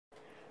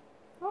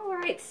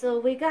Alright, so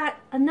we got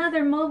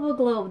another Mova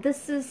globe.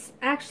 This is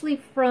actually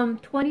from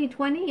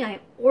 2020. I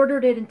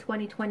ordered it in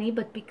 2020,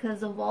 but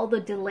because of all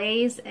the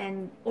delays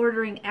and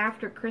ordering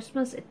after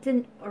Christmas, it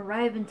didn't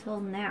arrive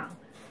until now.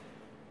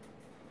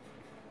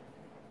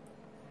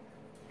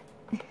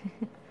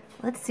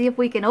 Let's see if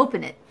we can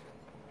open it.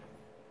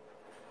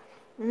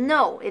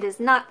 No, it is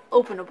not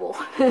openable.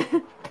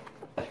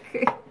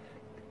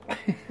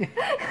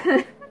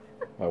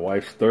 My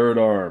wife's third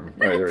arm.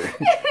 Right there.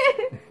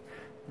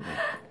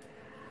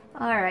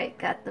 Alright,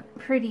 got the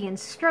pretty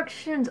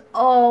instructions.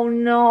 Oh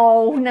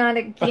no, not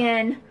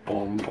again.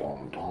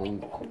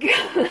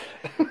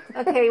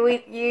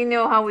 Okay, you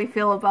know how we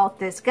feel about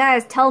this.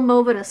 Guys, tell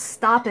Mova to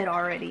stop it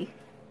already.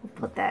 We'll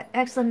put that.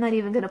 Actually, I'm not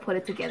even going to put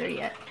it together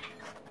yet.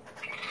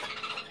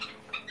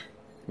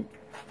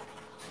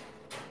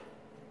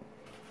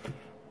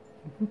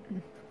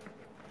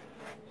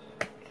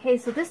 Okay,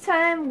 so this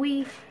time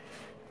I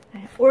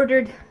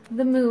ordered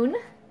the moon.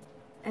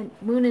 And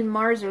Moon and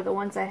Mars are the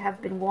ones I have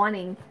been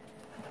wanting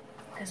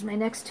as my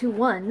next two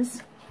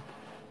ones.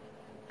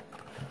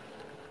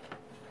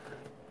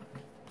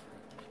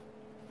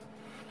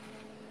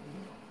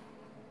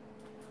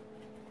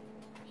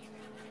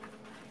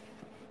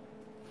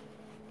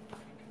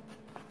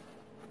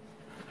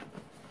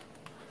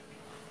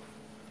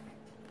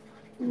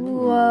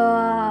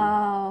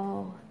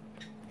 Whoa!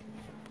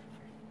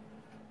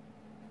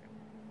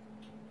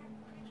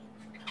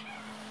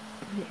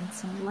 Put it in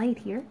some light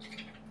here.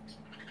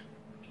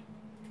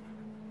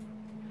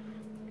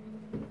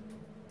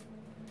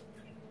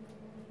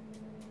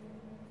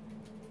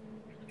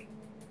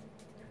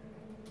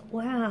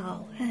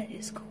 Wow, that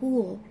is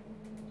cool.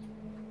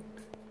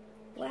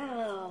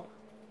 Wow.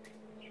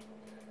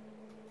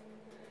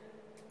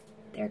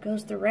 There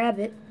goes the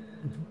rabbit.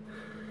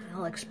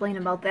 I'll explain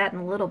about that in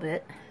a little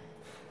bit.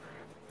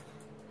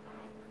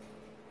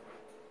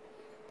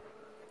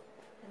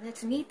 And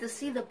it's neat to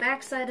see the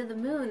back side of the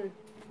moon.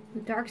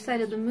 The dark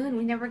side of the moon,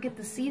 we never get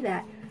to see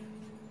that.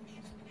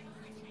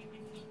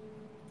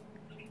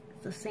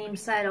 The same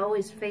side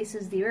always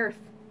faces the Earth.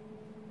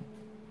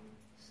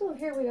 So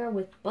here we are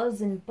with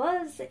Buzz and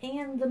Buzz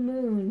and the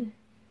moon.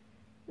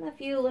 And a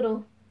few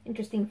little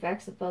interesting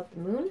facts about the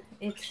moon.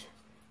 It's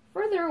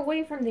further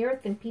away from the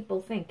Earth than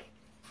people think.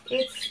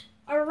 It's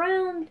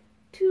around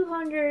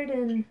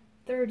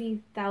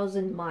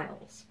 230,000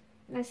 miles.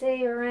 And I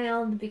say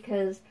around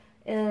because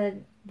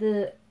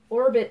the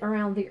orbit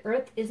around the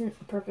Earth isn't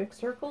a perfect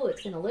circle,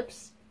 it's an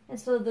ellipse. And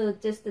so the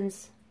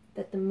distance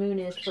that the moon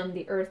is from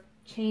the Earth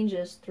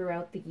changes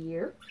throughout the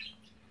year.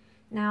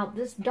 Now,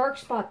 this dark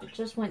spot that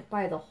just went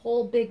by, the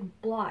whole big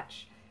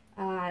blotch,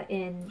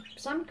 in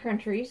some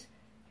countries,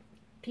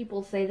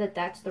 people say that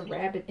that's the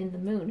rabbit in the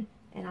moon.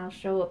 And I'll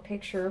show a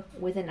picture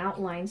with an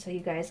outline so you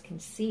guys can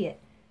see it.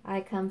 I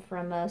come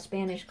from a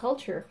Spanish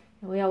culture,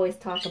 and we always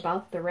talk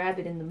about the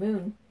rabbit in the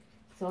moon.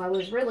 So I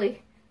was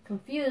really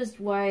confused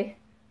why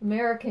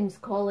Americans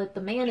call it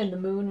the man in the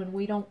moon when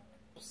we don't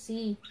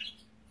see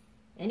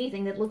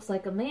anything that looks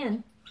like a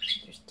man.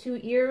 There's two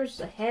ears,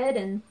 a head,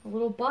 and a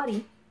little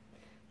body.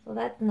 So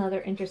that's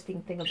another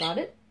interesting thing about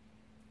it.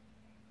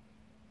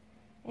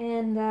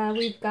 And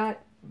we've got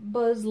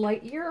Buzz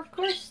Lightyear, of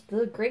course,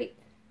 the great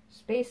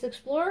space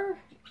explorer.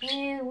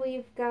 And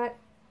we've got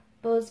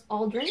Buzz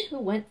Aldrin, who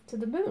went to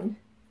the moon.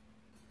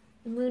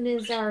 The moon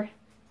is our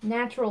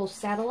natural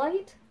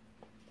satellite.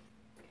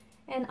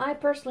 And I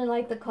personally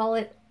like to call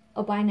it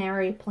a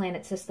binary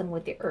planet system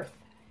with the Earth.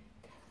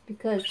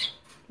 Because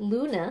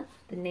Luna,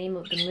 the name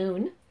of the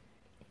moon,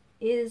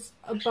 is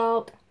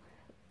about...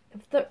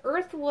 If the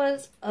Earth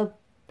was a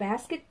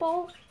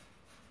basketball,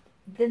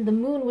 then the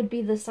moon would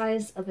be the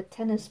size of a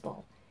tennis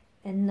ball.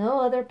 And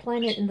no other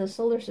planet in the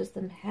solar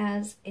system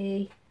has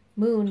a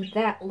moon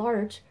that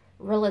large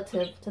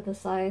relative to the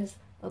size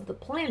of the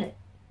planet.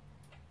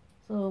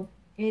 So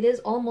it is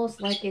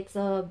almost like it's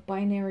a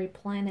binary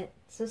planet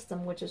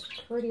system, which is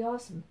pretty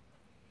awesome.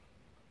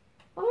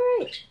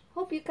 Alright,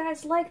 hope you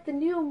guys like the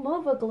new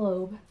Mova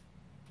globe.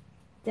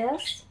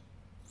 Des,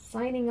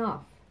 signing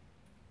off.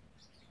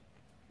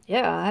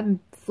 Yeah, I've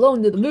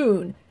flown to the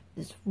moon.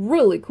 It's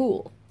really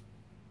cool.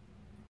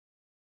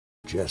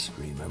 Just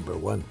remember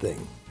one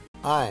thing.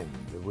 I'm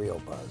the real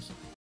Buzz.